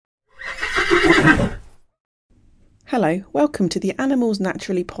Hello, welcome to the Animals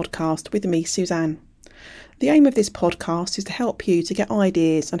Naturally podcast with me, Suzanne. The aim of this podcast is to help you to get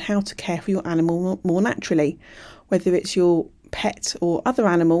ideas on how to care for your animal more naturally. Whether it's your pet or other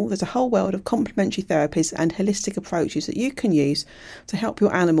animal, there's a whole world of complementary therapies and holistic approaches that you can use to help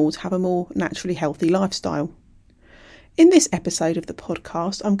your animals have a more naturally healthy lifestyle. In this episode of the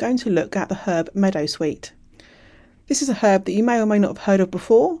podcast, I'm going to look at the herb Meadowsweet. This is a herb that you may or may not have heard of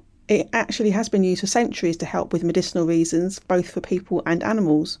before. It actually has been used for centuries to help with medicinal reasons, both for people and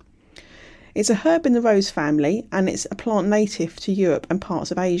animals. It's a herb in the rose family, and it's a plant native to Europe and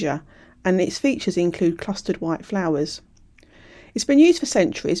parts of Asia, and its features include clustered white flowers. It's been used for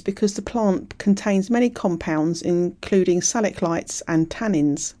centuries because the plant contains many compounds, including salicylates and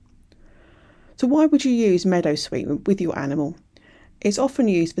tannins. So why would you use Meadowsweet with your animal? It's often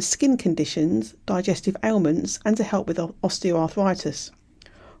used for skin conditions, digestive ailments, and to help with osteoarthritis.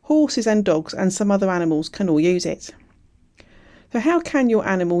 Horses and dogs and some other animals can all use it. So how can your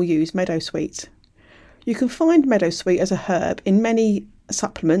animal use Meadowsweet? You can find Meadowsweet as a herb in many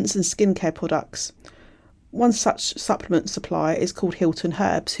supplements and skincare products. One such supplement supplier is called Hilton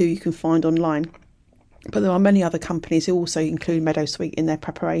Herbs, who you can find online. But there are many other companies who also include Meadowsweet in their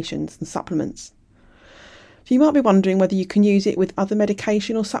preparations and supplements. So you might be wondering whether you can use it with other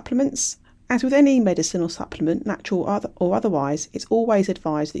medication or supplements. As with any medicine or supplement, natural or otherwise, it's always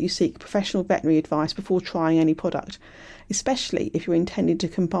advised that you seek professional veterinary advice before trying any product, especially if you're intending to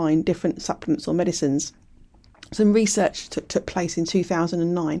combine different supplements or medicines. Some research took place in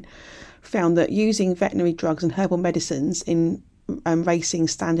 2009 found that using veterinary drugs and herbal medicines in racing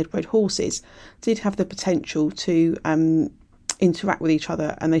standard bred horses did have the potential to interact with each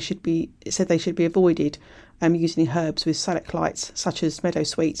other, and it said they should be avoided using herbs with salicylates such as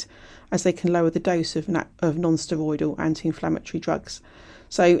Meadowsweet, as they can lower the dose of non-steroidal anti-inflammatory drugs.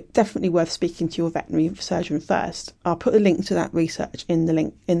 So definitely worth speaking to your veterinary surgeon first. I'll put a link to that research in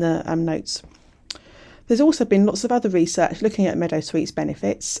the notes. There's also been lots of other research looking at Meadowsweet's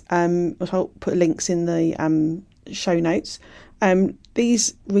benefits, which I'll put links in the show notes.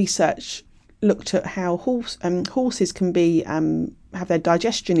 These research looked at how horses can be have their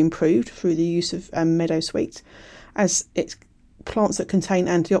digestion improved through the use of Meadowsweet, as it's plants that contain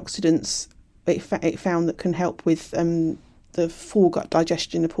antioxidants. It found that can help with the foregut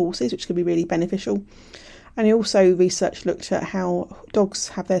digestion of horses, which can be really beneficial. And also research looked at how dogs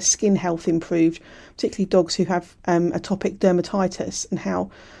have their skin health improved, particularly dogs who have atopic dermatitis, and how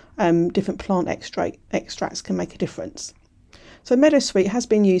different plant extracts can make a difference. So Meadowsweet has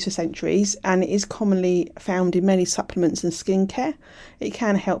been used for centuries, and it is commonly found in many supplements and skincare. It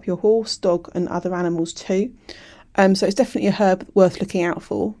can help your horse, dog and other animals too. So it's definitely a herb worth looking out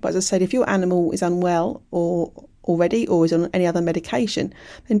for. But as I said, if your animal is unwell or is on any other medication,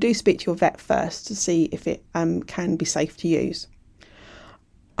 then do speak to your vet first to see if it can be safe to use.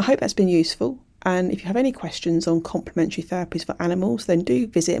 I hope that's been useful. And if you have any questions on complementary therapies for animals, then do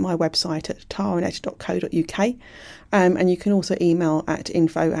visit my website at taranet.co.uk. And you can also email at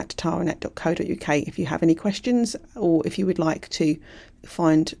info@taranet.co.uk if you have any questions, or if you would like to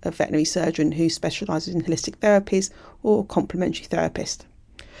find a veterinary surgeon who specialises in holistic therapies or complementary therapist.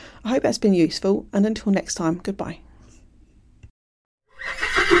 I hope that's been useful, and until next time, goodbye.